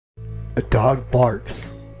A dog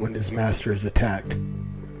barks when his master is attacked.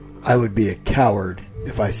 I would be a coward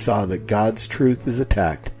if I saw that God's truth is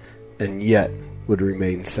attacked and yet would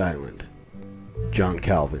remain silent. John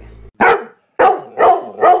Calvin.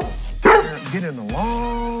 Get in a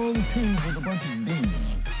long tube with a bunch of demons.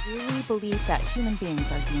 Do you really believe that human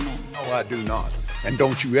beings are demons? No, I do not. And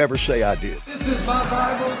don't you ever say I did. This is my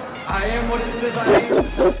Bible. I am what it says I am.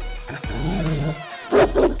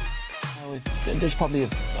 There's probably a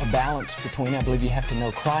balance between, I believe you have to know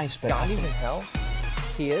Christ, but... God is in hell.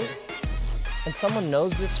 He is. And someone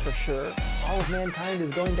knows this for sure. all of mankind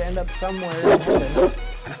is going to end up somewhere in heaven.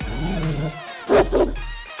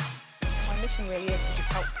 My mission really is to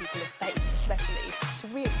just help people of faith, especially, to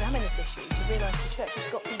re-examine this issue, to realise the church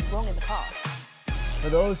has got things wrong in the past. For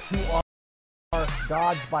those who are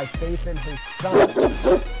God's by faith in His Son.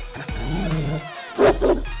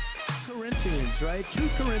 Corinthians, right? 2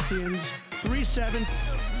 Corinthians 3:7.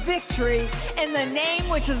 Victory in the name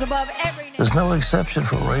which is above every name. There's no exception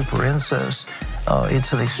for rape or incest.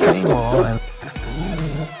 It's an extreme law. And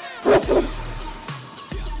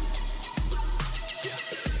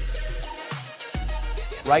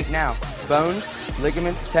right now, bones,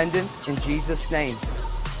 ligaments, tendons, in Jesus' name.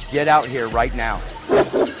 Get out here right now. So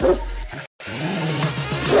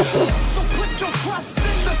put your trust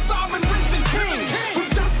in the sovereign risen King, who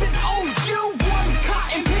doesn't owe you one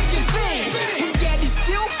cotton picking thing. And yet he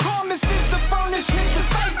still promises to furnish his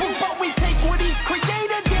disciples, but we take what he's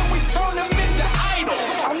created and we turn him into idols.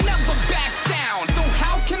 I'll never back down, so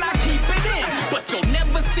how can I keep it in? But you'll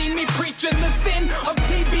never see me preaching the sin of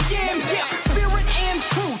TBN. Yeah, spirit and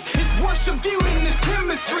truth is worship viewed in this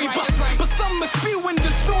chemistry, but some are spewing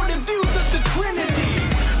distorted views of the Trinity.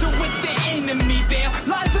 They're with the enemy there.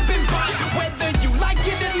 Lies have been bought, whether you like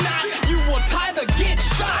it or not. You will either get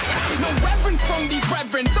shot. No reverence from these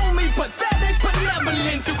reverends, only pathetic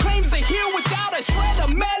benevolence who claims to heal without a shred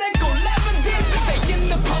of medical evidence. They in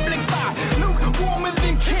the public side, lukewarmer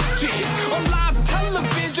than kitchens. On live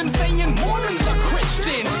television saying Mormons are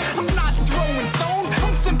Christians. I'm not throwing stones,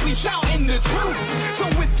 I'm simply shouting the truth. So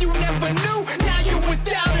if you never knew, now you're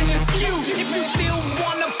without an excuse. If you still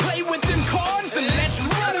wanna play with them cards, then let's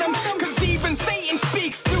run them. Cause even Satan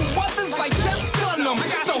speaks through others like Jeff Dunham.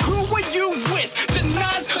 So who are you with?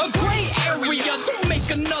 Denies a gray area. Don't make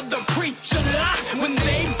another preacher lie when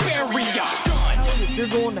they bury ya. If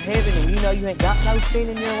you're going to heaven and you know you ain't got no sin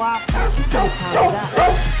in your life, it's no time to die.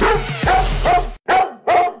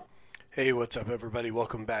 Hey, what's up, everybody?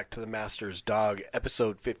 Welcome back to the Master's Dog,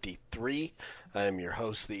 episode 53. I am your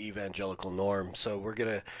host, the Evangelical Norm. So we're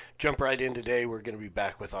going to jump right in today. We're going to be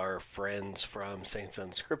back with our friends from Saints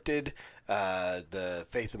Unscripted, the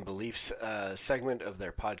Faith and Beliefs segment of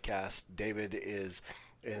their podcast. David is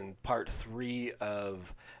in part 3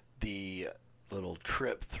 of the little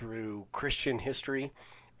trip through Christian history.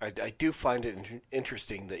 I do find it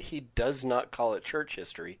interesting that he does not call it church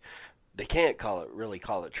history. They can't really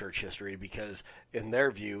call it church history because in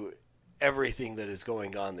their view, everything that is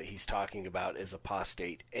going on that he's talking about is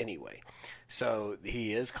apostate anyway. So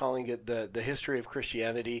he is calling it the history of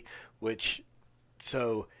Christianity, which,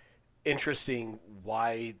 so interesting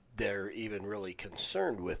why they're even really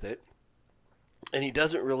concerned with it. And he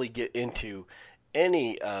doesn't really get into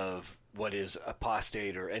any of what is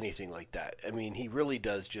apostate or anything like that. I mean, he really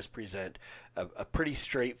does just present a pretty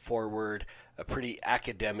straightforward, a pretty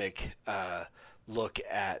academic look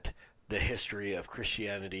at the history of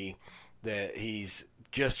Christianity. That he's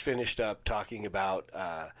just finished up talking about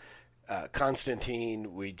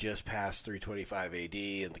Constantine. We just passed 325 AD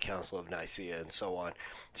and the Council of Nicaea and so on.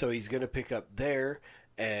 So he's going to pick up there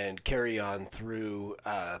and carry on through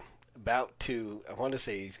I want to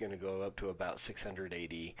say he's going to go up to about 600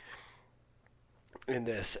 AD in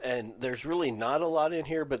this. And there's really not a lot in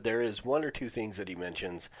here, but there is one or two things that he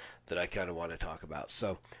mentions that I kind of want to talk about.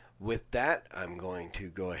 So with that, I'm going to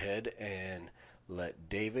go ahead and let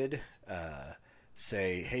David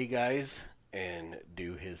say, hey guys, and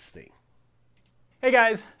do his thing. Hey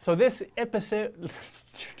guys, so this episode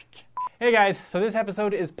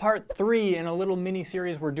is part 3 in a little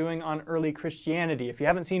mini-series we're doing on early Christianity. If you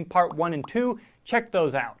haven't seen part 1 and 2, check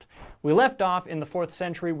those out. We left off in the 4th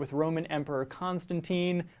century with Roman Emperor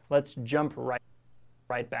Constantine. Let's jump right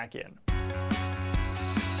back in.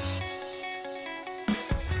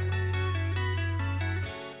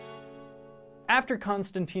 After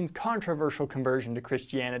Constantine's controversial conversion to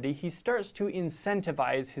Christianity, he starts to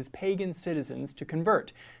incentivize his pagan citizens to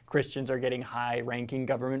convert. Christians are getting high-ranking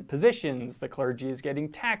government positions. The clergy is getting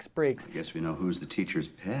tax breaks. I guess we know who's the teacher's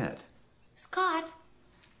pet. Scott.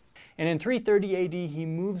 and in 330 AD he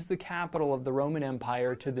moves the capital of the Roman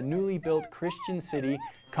Empire to the newly built Christian city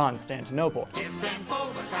Constantinople.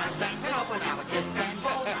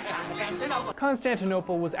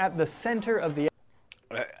 Constantinople was at the center of the...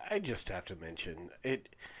 I just have to mention it.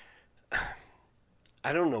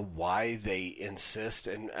 I don't know why they insist,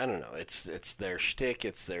 and I don't know, it's their shtick,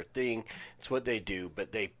 it's their thing, it's what they do,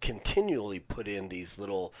 but they continually put in these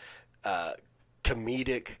little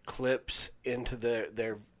comedic clips into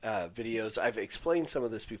their videos. I've explained some of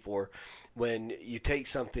this before. When you take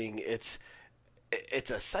something, it's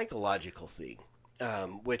a psychological thing,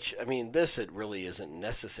 which, I mean, it really isn't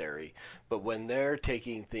necessary, but when they're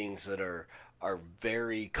taking things that are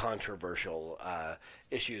very controversial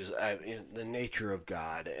issues, in the nature of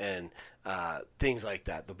God and things like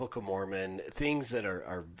that, the Book of Mormon, things that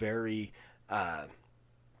are very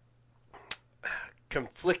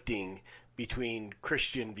conflicting between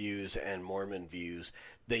Christian views and Mormon views.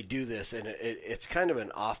 They do this, and it's kind of an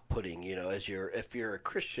off-putting, if you're a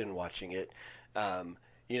Christian watching it,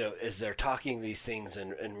 as they're talking these things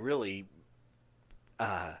and really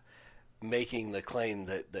making the claim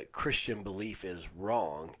that Christian belief is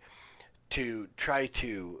wrong, to try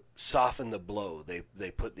to soften the blow,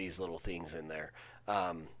 they put these little things in there.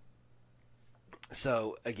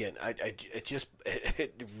 So again,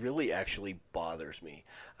 it really actually bothers me.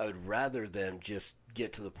 I would rather them just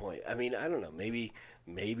get to the point. I mean, I don't know,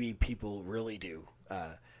 maybe people really do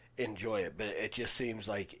enjoy it, but it just seems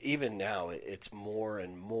like even now it's more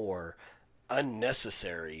and more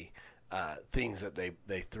unnecessary things that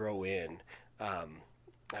they throw in. I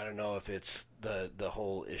don't know if it's the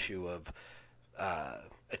whole issue of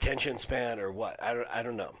attention span or what. I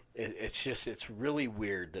don't know. It's really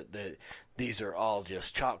weird that these are all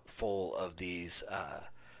just chock full of these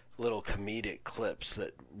little comedic clips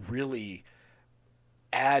that really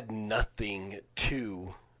add nothing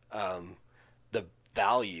to the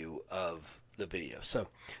value of the video. So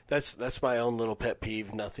that's my own little pet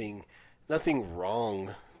peeve. Nothing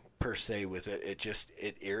wrong per se with it.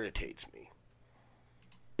 It irritates me.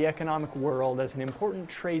 The economic world as an important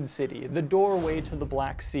trade city, the doorway to the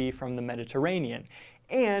Black Sea from the Mediterranean.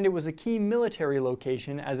 And it was a key military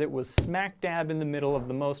location as it was smack dab in the middle of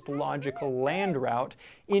the most logical land route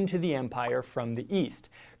into the empire from the east.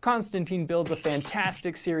 Constantine builds a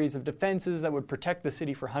fantastic series of defenses that would protect the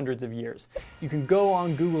city for hundreds of years. You can go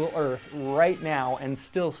on Google Earth right now and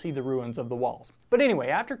still see the ruins of the walls. But anyway,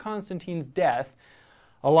 after Constantine's death,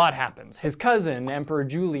 a lot happens. His cousin, Emperor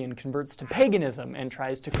Julian, converts to paganism and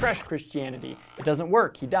tries to crush Christianity. It doesn't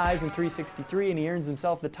work. He dies in 363 and he earns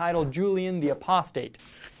himself the title Julian the Apostate.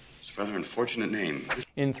 It's a rather unfortunate name.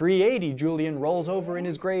 In 380, Julian rolls over in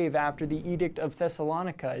his grave after the Edict of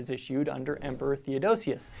Thessalonica is issued under Emperor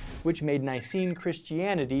Theodosius, which made Nicene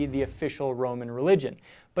Christianity the official Roman religion.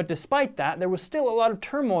 But despite that, there was still a lot of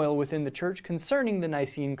turmoil within the church concerning the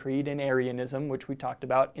Nicene Creed and Arianism, which we talked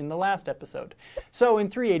about in the last episode. So in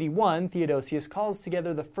 381, Theodosius calls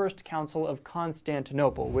together the First Council of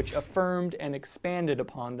Constantinople, which affirmed and expanded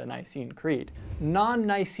upon the Nicene Creed.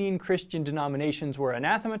 Non-Nicene Christian denominations were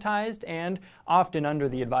anathematized, and often under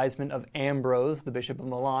the advisement of Ambrose, the Bishop of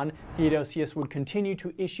Milan, Theodosius would continue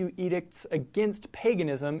to issue edicts against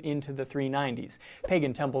paganism into the 390s.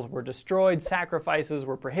 Pagan temples were destroyed, sacrifices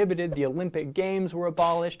were prohibited, the Olympic Games were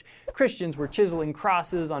abolished, Christians were chiseling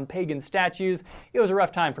crosses on pagan statues. It was a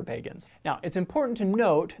rough time for pagans. Now, it's important to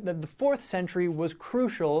note that the 4th century was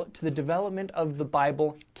crucial to the development of the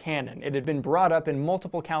Bible canon. It had been brought up in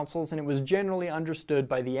multiple councils, and it was generally understood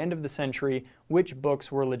by the end of the century which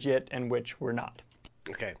books were legit and which were not.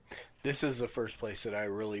 Okay, this is the first place that I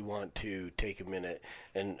really want to take a minute,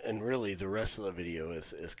 and really the rest of the video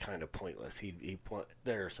is kind of pointless.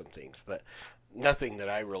 There are some things, but nothing that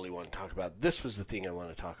I really want to talk about. This was the thing I want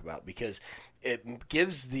to talk about because it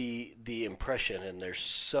gives the impression, and there's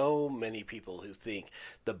so many people who think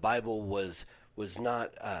the Bible was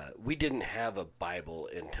not, we didn't have a Bible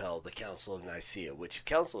until the Council of Nicaea, which the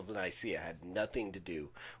Council of Nicaea had nothing to do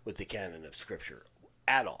with the canon of Scripture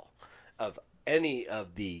at all. Of any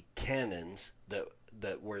of the canons that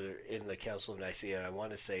were in the Council of Nicaea, and I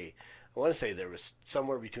want to say there was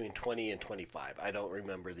somewhere between 20 and 25. I don't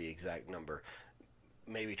remember the exact number,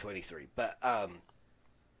 maybe 23. But out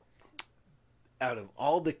of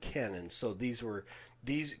all the canons, so these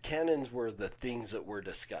canons were the things that were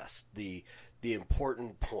discussed, the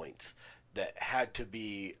important points that had to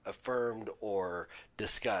be affirmed or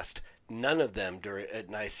discussed. None of them at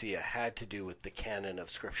Nicaea had to do with the canon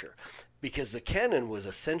of Scripture, because the canon was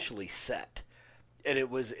essentially set. And it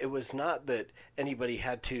was not that anybody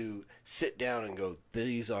had to sit down and go,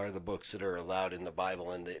 these are the books that are allowed in the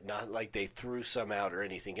Bible, and not like they threw some out or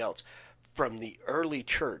anything else. From the early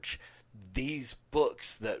church, these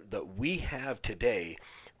books that we have today,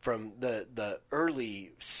 from the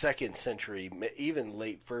early 2nd century, even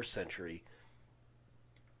late 1st century,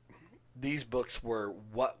 these books were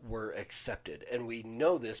what were accepted. And we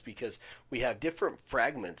know this because we have different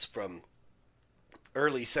fragments from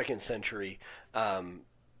early 2nd century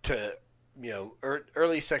to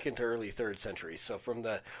early 2nd to early 3rd century. So from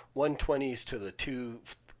the 120s to the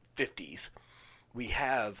 250s, we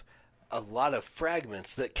have a lot of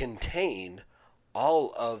fragments that contain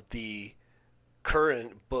all of the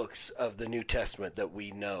current books of the New Testament that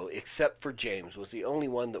we know, except for James was the only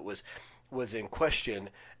one that was in question.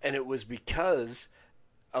 And it was because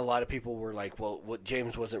a lot of people were like, well,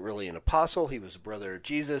 James wasn't really an apostle. He was a brother of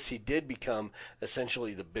Jesus. He did become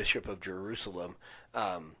essentially the Bishop of Jerusalem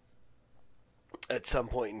at some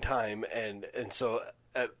point in time. And so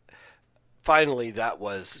finally that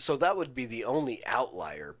would be the only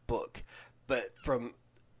outlier book. But from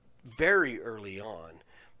very early on,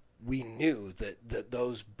 we knew that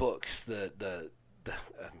those books, the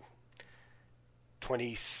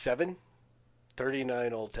 27,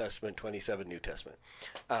 39 Old Testament, 27 New Testament,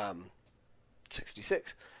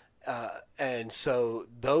 66. And so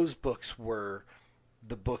those books were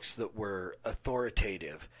the books that were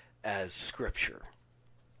authoritative as Scripture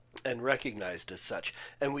and recognized as such.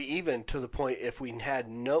 And we even, to the point, if we had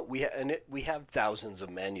we have thousands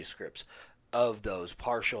of manuscripts of those,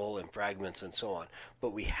 partial and fragments and so on,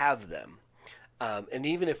 but we have them. And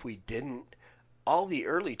even if we didn't, all the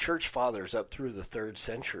early church fathers up through the 3rd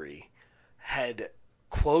century had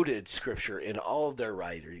quoted Scripture in all of their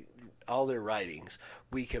writings.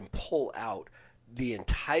 We can pull out the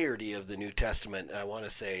entirety of the New Testament, and I want to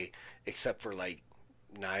say, except for like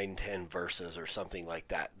 9-10 verses or something like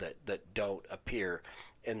that don't appear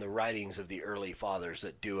in the writings of the early fathers,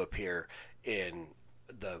 that do appear in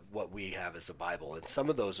what we have as a Bible. And some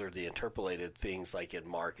of those are the interpolated things like in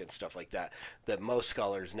Mark and stuff like that most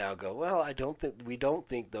scholars now go, well, we don't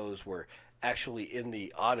think those were actually in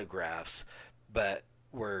the autographs, but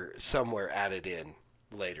were somewhere added in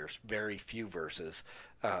later. Very few verses,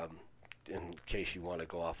 in case you want to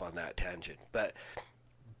go off on that tangent. But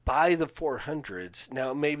by the 400s,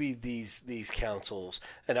 now maybe these councils,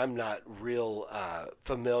 and I'm not real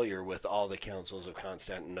familiar with all the councils of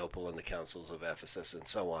Constantinople and the councils of Ephesus and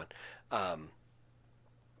so on.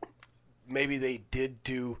 Maybe they did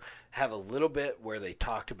have a little bit where they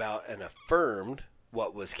talked about and affirmed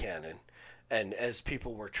what was canon. And as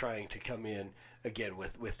people were trying to come in, again,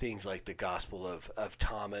 with things like the Gospel of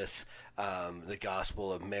Thomas, the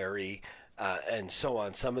Gospel of Mary, and so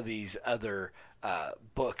on, some of these other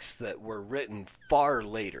books that were written far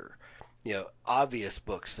later, obvious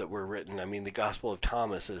books that were written. I mean, the Gospel of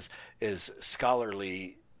Thomas is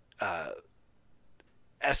scholarly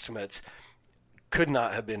estimates could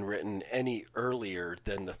not have been written any earlier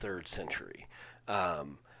than the 3rd century.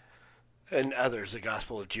 And others, the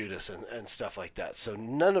Gospel of Judas and stuff like that. So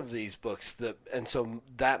none of these books, so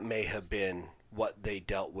that may have been what they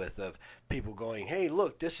dealt with, of people going, hey,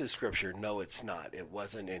 look, this is Scripture. No, it's not. It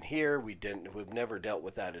wasn't in here. We've never dealt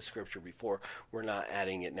with that as Scripture before. We're not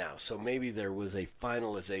adding it now. So maybe there was a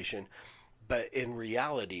finalization, but in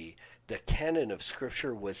reality, the canon of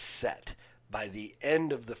Scripture was set. By the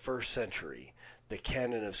end of the 1st century, the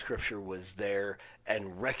canon of Scripture was there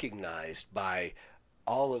and recognized by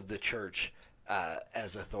all of the church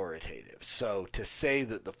as authoritative. So to say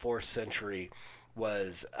that the 4th century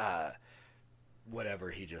was whatever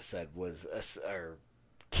he just said was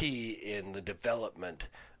key in the development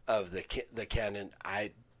of the canon,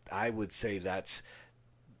 I would say that's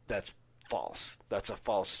false. That's a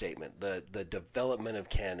false statement. The development of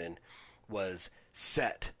canon was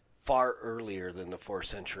set far earlier than the 4th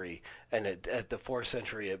century, and at the 4th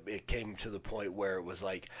century it came to the point where it was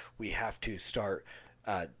like, we have to start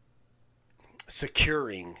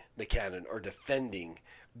securing the canon, or defending,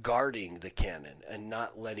 guarding the canon, and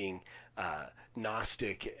not letting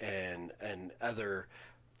Gnostic and other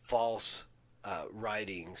false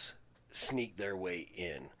writings sneak their way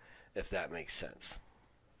in, if that makes sense.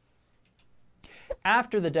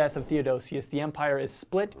 After the death of Theodosius, the empire is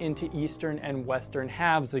split into eastern and western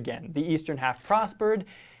halves again. The eastern half prospered,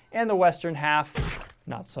 and the western half,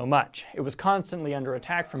 not so much. It was constantly under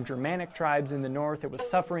attack from Germanic tribes in the north. It was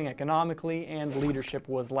suffering economically, and leadership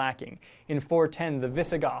was lacking. In 410, the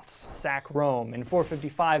Visigoths sack Rome. In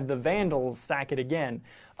 455, the Vandals sack it again.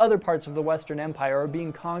 Other parts of the Western Empire are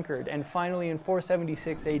being conquered, and finally in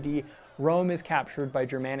 476 AD, Rome is captured by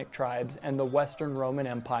Germanic tribes, and the Western Roman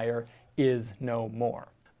Empire is no more.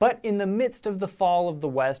 But in the midst of the fall of the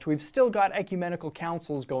West, we've still got ecumenical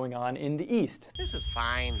councils going on in the East. This is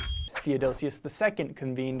fine. Theodosius II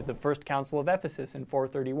convened the First Council of Ephesus in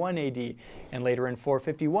 431 AD, and later in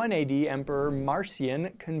 451 AD, Emperor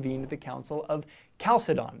Marcian convened the Council of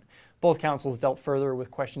Chalcedon. Both councils dealt further with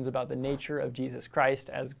questions about the nature of Jesus Christ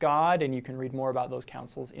as God, and you can read more about those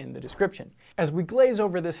councils in the description. As we glaze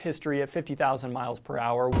over this history at 50,000 miles per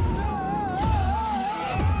hour,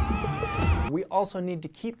 we also need to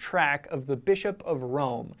keep track of the Bishop of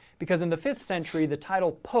Rome, because in the 5th century, the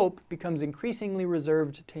title Pope becomes increasingly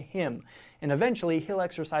reserved to him, and eventually he'll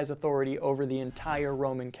exercise authority over the entire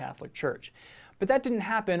Roman Catholic Church. But that didn't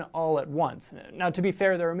happen all at once. Now, to be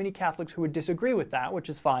fair, there are many Catholics who would disagree with that, which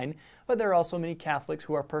is fine, but there are also many Catholics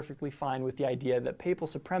who are perfectly fine with the idea that papal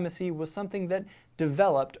supremacy was something that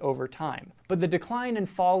developed over time. But the decline and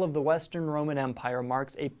fall of the Western Roman Empire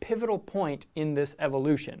marks a pivotal point in this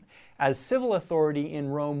evolution. As civil authority in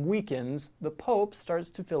Rome weakens, the Pope starts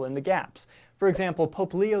to fill in the gaps. For example,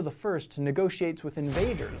 Pope Leo I negotiates with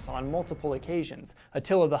invaders on multiple occasions,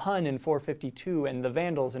 Attila the Hun in 452 and the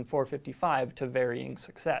Vandals in 455 to varying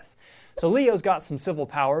success. So Leo's got some civil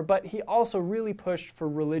power, but he also really pushed for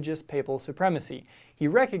religious papal supremacy. He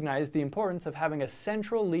recognized the importance of having a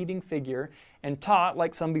central leading figure and taught,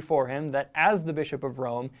 like some before him, that as the Bishop of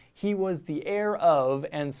Rome, he was the heir of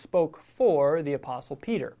and spoke for the Apostle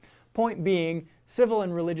Peter. Point being, civil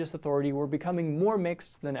and religious authority were becoming more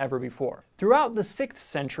mixed than ever before. Throughout the 6th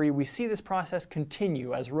century, we see this process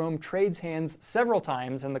continue as Rome trades hands several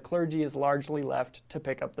times and the clergy is largely left to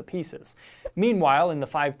pick up the pieces. Meanwhile, in the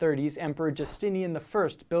 530s, Emperor Justinian I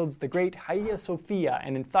builds the great Hagia Sophia,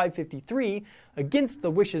 and in 553, against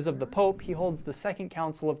the wishes of the Pope, he holds the Second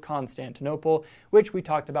Council of Constantinople, which we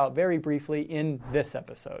talked about very briefly in this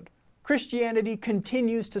episode. Christianity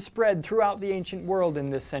continues to spread throughout the ancient world in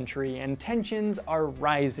this century, and tensions are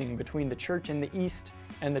rising between the Church in the East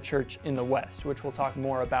and the Church in the West, which we'll talk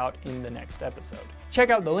more about in the next episode. Check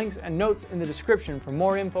out the links and notes in the description for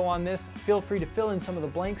more info on this. Feel free to fill in some of the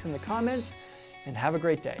blanks in the comments, and have a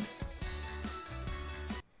great day.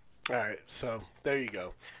 All right, so there you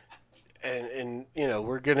go. And you know,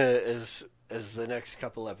 we're gonna, as the next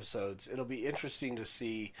couple episodes, it'll be interesting to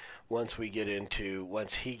see once he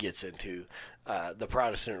gets into the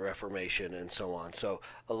Protestant Reformation and so on. So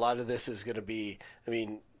a lot of this is going to be, I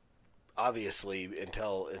mean, obviously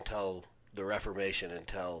until the Reformation,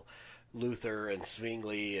 until Luther and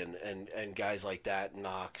Zwingli and guys like that,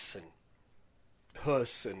 Knox and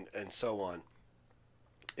Huss and so on,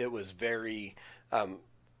 it was very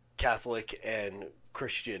Catholic and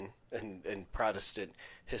Christian and Protestant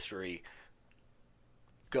history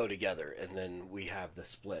go together, and then we have the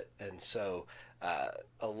split. And so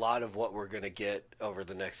a lot of what we're going to get over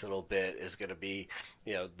the next little bit is going to be,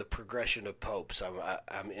 you know, the progression of popes.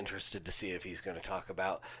 I'm interested to see if he's going to talk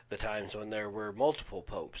about the times when there were multiple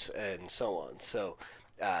popes and so on. So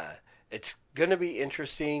it's going to be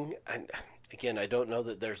interesting. And again, I don't know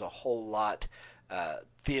that there's a whole lot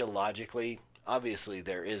theologically. Obviously,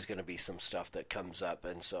 there is going to be some stuff that comes up,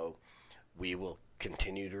 and so we will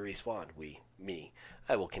continue to respond.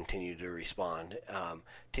 I will continue to respond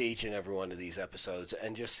to each and every one of these episodes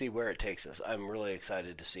and just see where it takes us. I'm really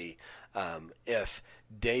excited to see if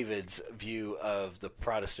David's view of the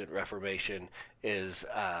Protestant Reformation is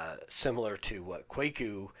similar to what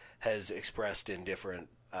Kwaku has expressed in different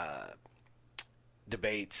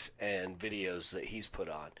debates and videos that he's put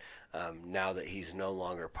on. Now that he's no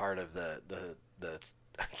longer part of the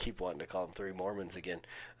I keep wanting to call them Three Mormons again,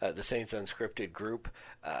 the Saints Unscripted group.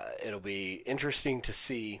 It'll be interesting to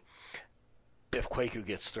see if Kwaku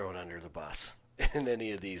gets thrown under the bus in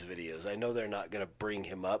any of these videos. I know they're not going to bring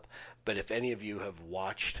him up, but if any of you have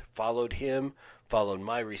watched, followed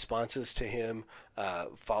my responses to him,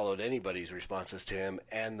 followed anybody's responses to him,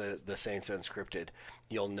 and the Saints Unscripted,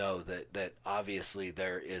 you'll know that obviously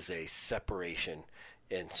there is a separation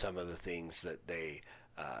in some of the things that they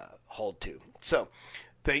hold to. So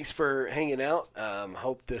thanks for hanging out.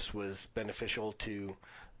 Hope this was beneficial to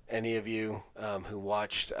any of you who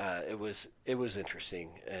watched. It was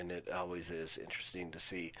interesting, and it always is interesting to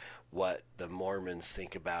see what the Mormons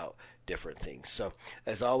think about different things. So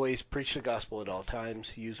as always, preach the gospel at all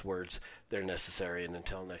times, use words, they're necessary, and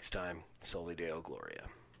until next time, Soli Deo Gloria.